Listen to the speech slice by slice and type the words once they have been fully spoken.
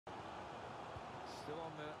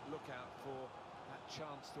on the lookout for that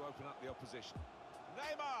chance to open up the opposition.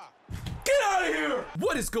 Neymar! Get out of here!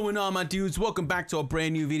 What is going on, my dudes? Welcome back to a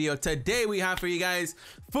brand new video. Today we have for you guys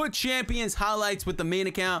FUT Champions highlights with the main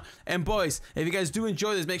account. And boys, if you guys do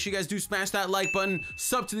enjoy this, make sure you guys do smash that like button,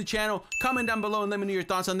 sub to the channel, comment down below and let me know your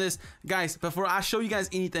thoughts on this. Guys, before I show you guys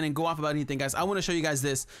anything and go off about anything, guys, I want to show you guys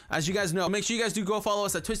this. As you guys know, make sure you guys do go follow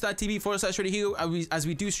us at twitch.tv/ReadyHugo as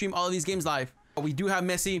we do stream all of these games live. We do have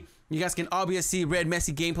Messi. You guys can obviously see Red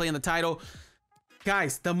Messi gameplay in the title.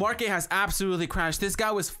 Guys, the market has absolutely crashed. This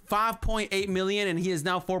guy was 5.8 million and he is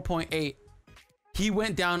now 4.8. He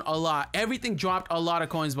went down a lot. Everything dropped a lot of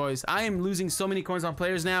coins, boys. I am losing so many coins on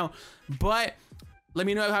players now, but let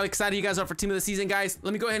me know how excited you guys are for team of the season, guys.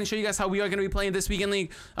 Let me go ahead and show you guys how we are going to be playing this weekend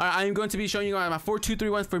league. I am going to be showing you my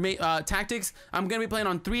 4-2-3-1 for tactics. I'm going to be playing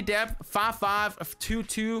on 3 depth, 5-5,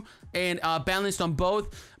 2-2, and balanced on both.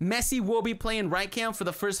 Messi will be playing right cam for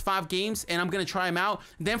the first 5 games, and I'm going to try him out.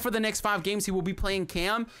 Then for the next 5 games, he will be playing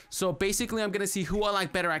cam. So basically, I'm going to see who I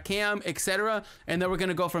like better at cam, etc. And then we're going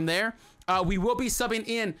to go from there. We will be subbing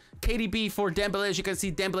in KDB for Dembele. As you can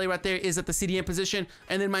see, Dembele right there is at the CDM position.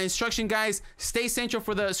 And then my instruction, guys, stay central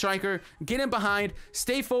for the striker, get in behind,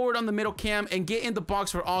 stay forward on the middle cam, and get in the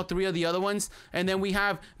box for all 3 of the other ones. And then we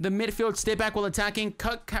have the midfield, stay back while attacking,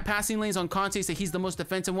 cut passing lanes on Conte, so he's the most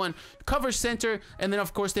defensive one, cover center, and then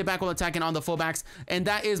of course stay back while attacking on the fullbacks. And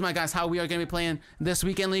that is, my guys, how we are going to be playing this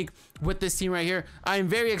weekend league with this team right here. I am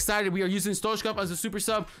very excited. We are using Stoichkov as a super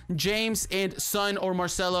sub, James and Son or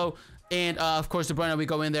Marcelo. And, of course, De Bruyne, we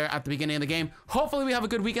go in there at the beginning of the game. Hopefully, we have a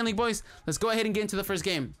good weekend league, boys. Let's go ahead and get into the first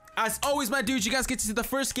game. As always, my dudes, you guys get to see the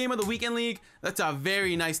first game of the weekend league. That's a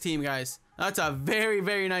very nice team, guys. That's a very,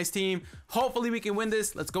 very nice team. Hopefully, we can win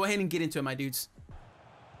this. Let's go ahead and get into it, my dudes.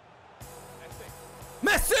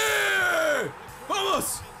 Messi!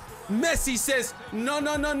 Vamos! Messi says, no,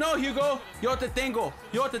 no, no, no, Hugo. Yo te tengo.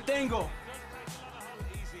 Yo te tengo.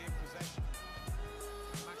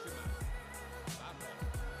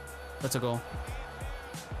 That's a goal.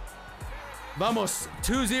 Vamos,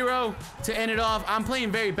 2-0 to end it off. I'm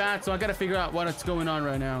playing very bad, so I gotta figure out what's going on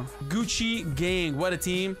right now. Gucci gang, what a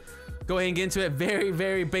team. Go ahead and get into it. Very,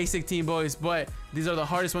 very basic team, boys, but these are the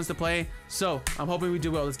hardest ones to play. So I'm hoping we do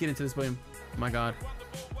well. Let's get into this game. Oh my God.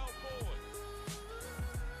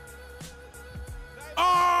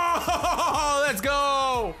 Oh, let's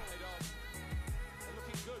go.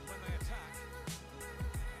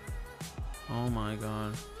 Oh my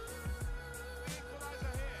God.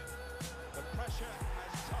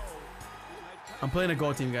 I'm playing a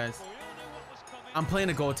goal team, guys. I'm playing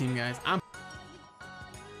a goal team, guys.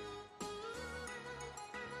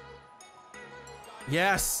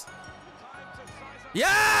 Yes.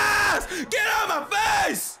 Yes! Get out of my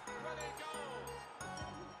face!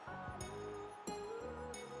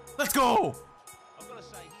 Let's go! I've got to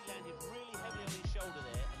say, he landed really heavily on his shoulder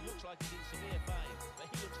there and looks like he's in severe pain, but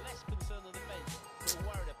he looks less concerned than the defence. You're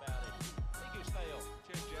worried about it. I think he'll stay off.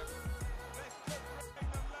 Cheers, Jeff.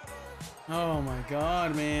 Oh my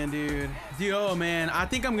God, man, dude. Oh man, I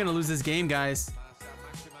think I'm gonna lose this game, guys.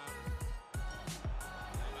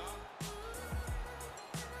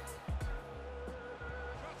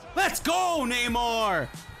 Let's go, Neymar.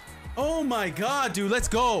 Oh my God, dude. Let's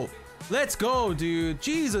go. Let's go, dude.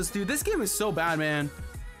 Jesus, dude. This game is so bad, man.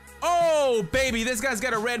 Oh, baby. This guy's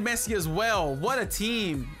got a Red Messi as well. What a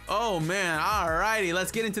team. Oh, man. Alrighty.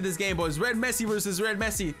 Let's get into this game, boys. Red Messi versus Red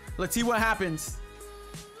Messi. Let's see what happens.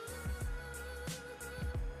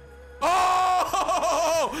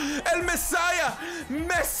 Oh, El Messiah.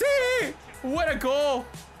 Messi. What a goal.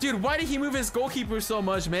 Dude, why did he move his goalkeeper so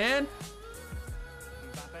much, man?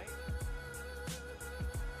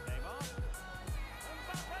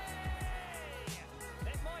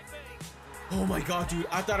 Oh my God, dude,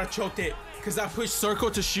 I thought I choked it because I pushed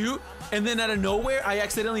circle to shoot, and then out of nowhere I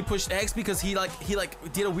accidentally pushed X because he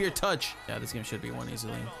did a weird touch. Yeah, this game should be won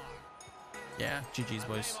easily. Yeah, GG's,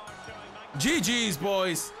 boys. GG's,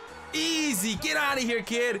 boys. Easy. Get out of here,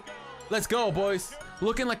 kid. Let's go, boys.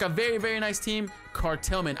 Looking like a very, very nice team.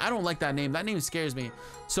 Cartelman. I don't like that name. That name scares me.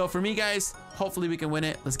 So for me, guys, hopefully we can win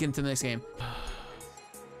it. Let's get into the next game.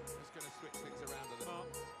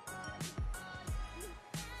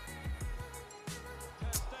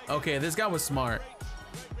 Okay, this guy was smart.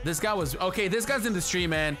 This guy was... Okay, this guy's in the stream,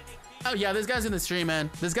 man. Oh, yeah, this guy's in the stream, man.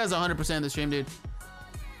 This guy's 100% in the stream, dude.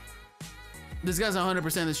 This guy's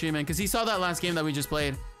 100% in the stream, man, because he saw that last game that we just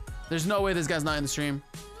played. There's no way this guy's not in the stream.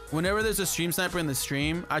 Whenever there's a stream sniper in the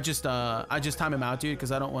stream, I just time him out, dude,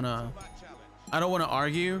 because I don't want to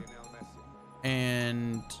argue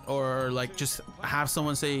and or like just have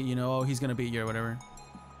someone say, you know, oh, he's gonna beat you or whatever.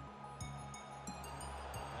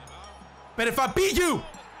 But if I beat you,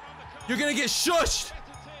 you're gonna get shushed.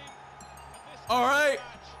 All right?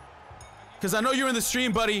 Because I know you're in the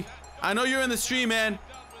stream, buddy. I know you're in the stream, man.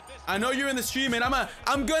 I know you're in the stream, man.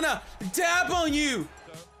 I'm gonna dab on you.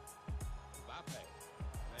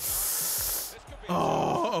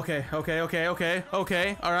 Oh, okay. All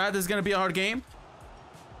right, this is gonna be a hard game.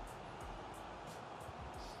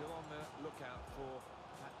 Still on the lookout for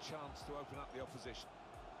that chance to open up the opposition.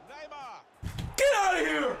 Neymar. Get out of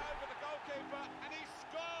here! Over the goalkeeper, and he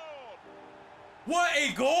scored. What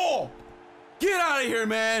a goal! Get out of here,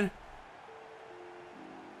 man!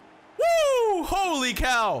 Woo! Holy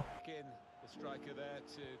cow! In the striker there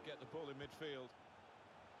to get the ball in midfield.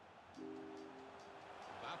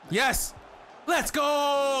 Yes! Let's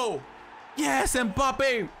go! Yes, Mbappe! Stretch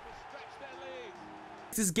their lead.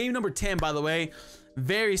 This is game number 10, by the way.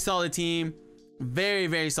 Very solid team. Very,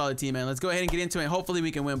 very solid team, man. Let's go ahead and get into it. Hopefully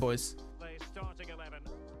we can win, boys. Starting 11.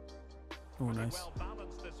 Oh, nice. Well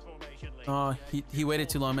balanced this formation, Lee. Oh, he waited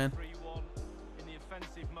too long, man. 3-1 in the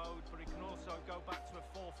offensive mode, but it can also go back to a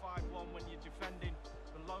 4-5-1 when you're defending.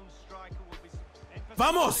 The lone striker will be in position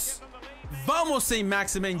Vamos! to give them the lead. Vamos, Saint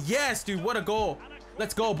Maximin. Yes, dude. What a goal.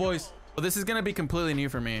 Let's go, boys. Well, this is going to be completely new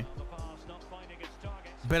for me. The pass not finding its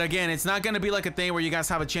target. But again, it's not going to be like a thing where you guys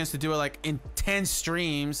have a chance to do it like in 10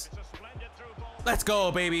 streams. It's a splendid through ball. Let's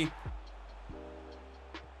go, baby.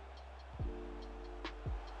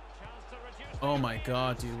 Chance to reduce Oh my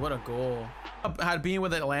god, dude, what a goal. Had being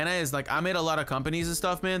with Atlanta is like I made a lot of companies and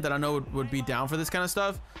stuff, man, that I know would be down for this kind of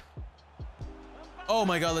stuff. Oh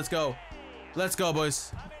my god, let's go. Let's go,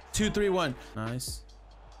 boys. 2, 3, 1. Nice.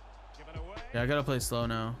 given away. Yeah, I gotta play slow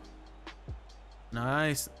now.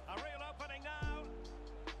 Nice. A real opening now.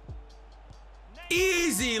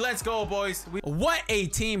 Easy. Let's go, boys. What a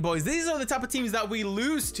team, boys. These are the type of teams that we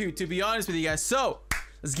lose to be honest with you guys. So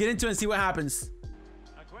let's get into it and see what happens.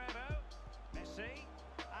 Aguero, Messi,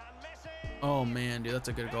 and Messi. Oh man, dude, that's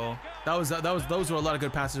a good goal. Those were a lot of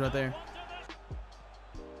good passes right there.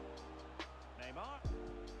 Neymar.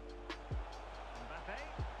 Mbappe.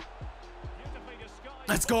 Beautifully disguised.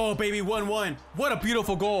 Let's go, baby. 1-1. What a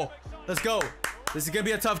beautiful goal. Let's go. This is gonna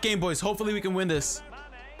be a tough game, boys. Hopefully we can win this. Mane.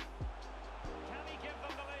 Can he give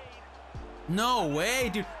them the lead? No way,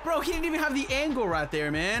 dude. Bro, he didn't even have the angle right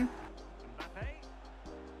there, man. Mbappe.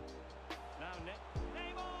 Now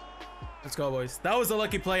Neymar. Let's go, boys. That was a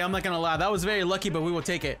lucky play. I'm not gonna lie. That was very lucky, but we will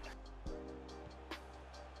take it.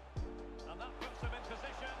 And that puts them in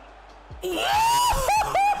position.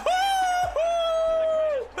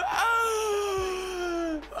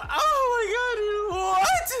 Oh my god, dude.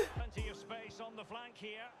 What? Plenty of space on the flank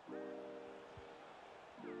here.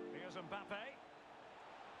 Here's Mbappe.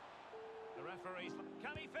 The referees.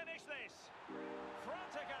 Can he finish this?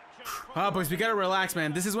 Frantic action. Ah, boys, we gotta relax,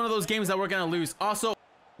 man. This is one of those games that we're gonna lose. Also,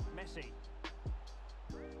 Messi.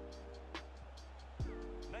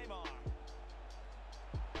 Neymar.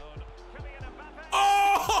 Oh, no. Kylian Mbappe.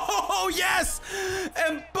 oh yes,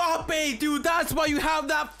 Mbappe, dude. That's why you have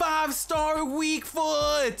that 5-star weak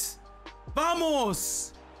foot.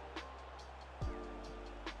 Vamos.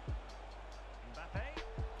 Mbappe.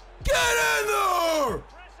 Get in there.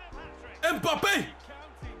 Impressive hat-trick. Mbappe.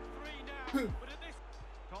 Counting 3 now. But at this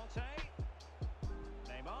Conte.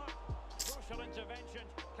 Neymar. Crucial intervention.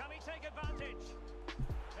 Can he take advantage?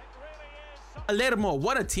 It really is. Palermo,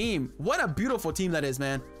 what a team. What a beautiful team that is,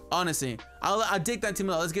 man. Honestly, I'll dig that team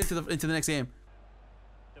out. Let's get into the next game.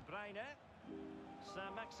 De Bruyne.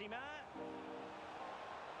 Saint-Maximin.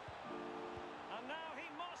 And now he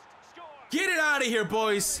must score. Get it out of here,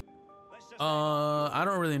 boys. Let's just I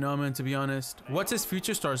don't really know, man, to be honest. What's his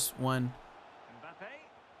Future Stars one? Mbappe.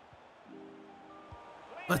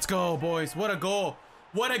 Let's go, boys. What a goal.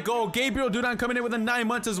 What a goal. Gabriel Duran coming in with a 9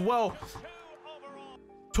 months as well. 2 overall.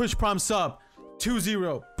 Twitch Prime sub.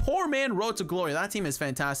 2-0. Poor man road to glory. That team is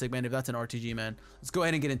fantastic, man, if that's an RTG, man. Let's go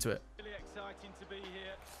ahead and get into it. really exciting to be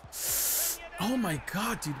here. Oh my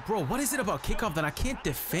god, dude. Bro, what is it about kickoff that I can't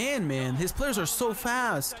defend, man? His players are so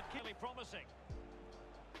fast. Really promising.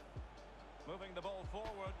 Moving the ball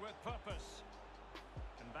forward with purpose.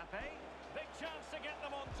 Mbappe. Big chance to get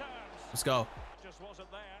them on terms. Let's go. Just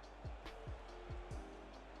wasn't there.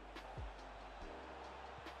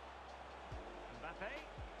 Mbappe.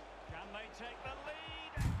 Can they take the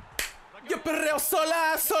lead? Yo perreo sola.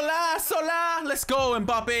 Let's go,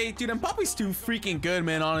 Mbappe. Dude, Mbappe's too freaking good,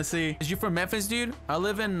 man, honestly. Is you from Memphis, dude? I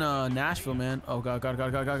live in Nashville, man. Oh, God. Just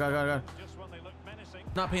when they look menacing.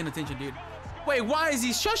 Not paying attention, dude. Wait, why is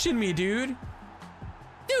he shushing me, dude?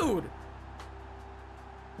 Dude.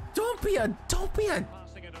 Don't be a...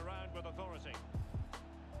 Passing it around with authority.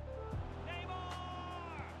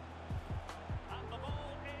 Neymar! And the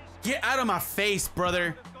ball is Get out of my face,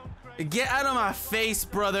 brother. Get out of my face,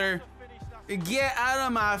 brother. Get out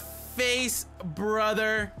of my face,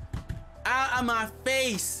 brother. Out of my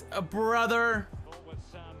face, brother.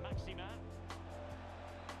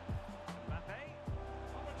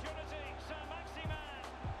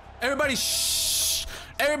 Everybody shh.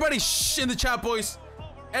 Everybody shh in the chat, boys.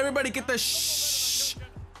 Everybody get the shh.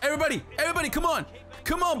 Everybody, come on.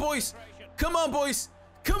 Come on, boys. Come on, boys.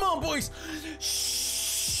 Come on, boys.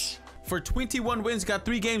 Shh. For 21 wins, got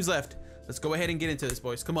 3 games left. Let's go ahead and get into this,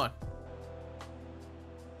 boys. Come on.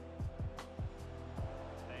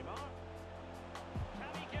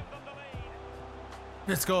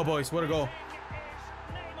 Let's go, boys. What a goal.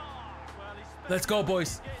 Let's go,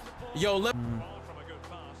 boys. Yo,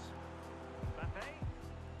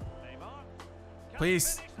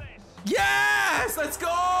 please. Yes! Let's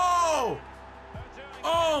go!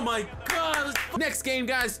 Oh my god. Next game,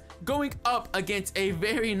 guys. Going up against a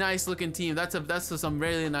very nice looking team. That's some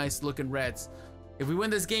really nice looking Reds. If we win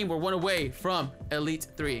this game, we're 1 away from Elite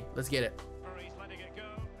 3. Let's get it.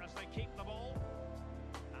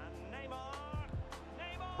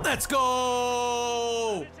 Let's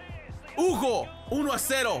go! Hugo,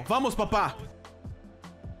 1-0. Vamos, papá.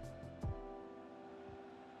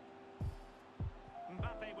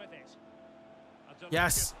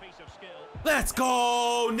 Yes. Let's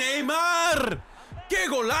go, Neymar! ¡Qué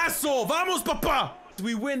golazo! Vamos, papá! Do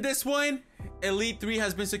we win this one? Elite 3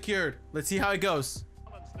 has been secured. Let's see how it goes.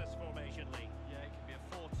 Yeah, it can be a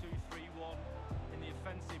 4-2-3-1 in the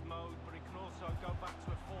offensive mode, but it can also go back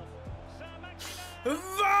to a 4-4.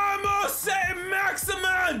 Vamos,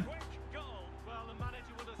 Saint-Maximin! Well, the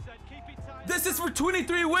manager would have said, keep it tight. This is for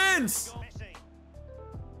 23 wins!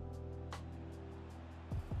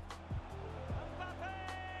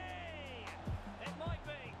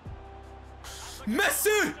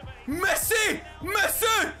 Messi! Messi!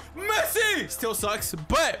 Messi! Messi! Still sucks,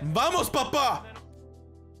 but vamos, papa!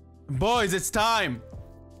 Boys, it's time.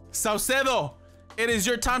 Saucedo, it is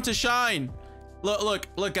your time to shine. Look,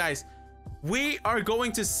 guys. We are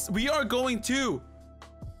going to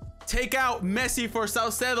take out Messi for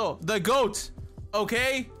Saucedo, the GOAT.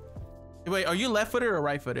 Okay? Wait, are you left-footed or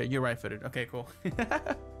right-footed? You're right-footed. Okay, cool.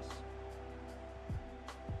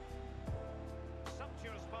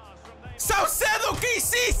 Saucedo, ¿qué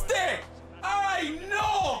hiciste? ¡Ay,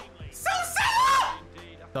 no! ¡Saucedo!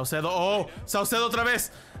 Saucedo, oh, Saucedo otra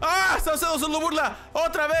vez. ¡Ah! Saucedo se lo burla.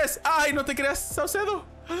 Otra vez. ¡Ay, no te creas, Saucedo!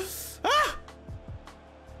 ¡Ah!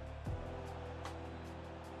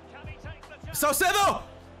 ¡Saucedo!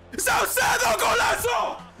 ¡Saucedo,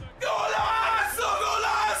 golazo! ¡Golazo,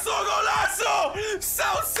 golazo, golazo!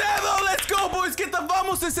 ¡Saucedo! Let's go, boys. Get the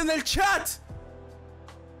vamoses en el chat.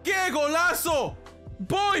 ¡Qué golazo!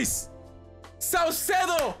 Boys!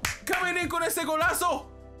 Saucedo coming in con ese golazo.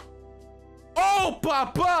 Oh,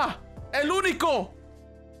 papá. El único.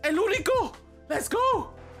 El único. Let's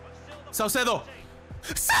go. Saucedo.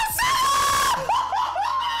 Saucedo!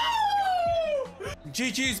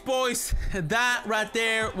 GG's, boys. That right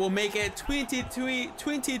there will make it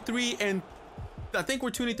 23 and I think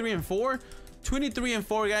we're 23 and 4. 23 and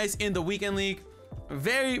 4, guys, in the weekend league.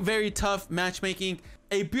 Very, very tough matchmaking.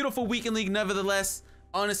 A beautiful weekend league, nevertheless.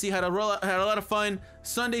 Honestly, had a lot of fun.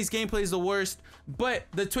 Sunday's gameplay is the worst, but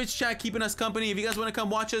the Twitch chat keeping us company. If you guys want to come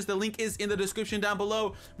watch us, the link is in the description down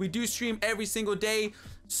below. We do stream every single day,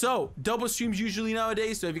 so double streams usually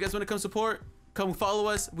nowadays. So if you guys want to come support, come follow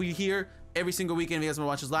us. We here every single weekend if you guys want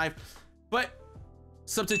to watch us live. But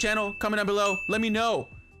sub to the channel, comment down below. Let me know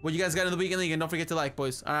what you guys got in the weekend league, and don't forget to like,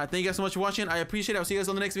 boys. All right, thank you guys so much for watching. I appreciate it. I'll see you guys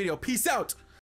on the next video. Peace out.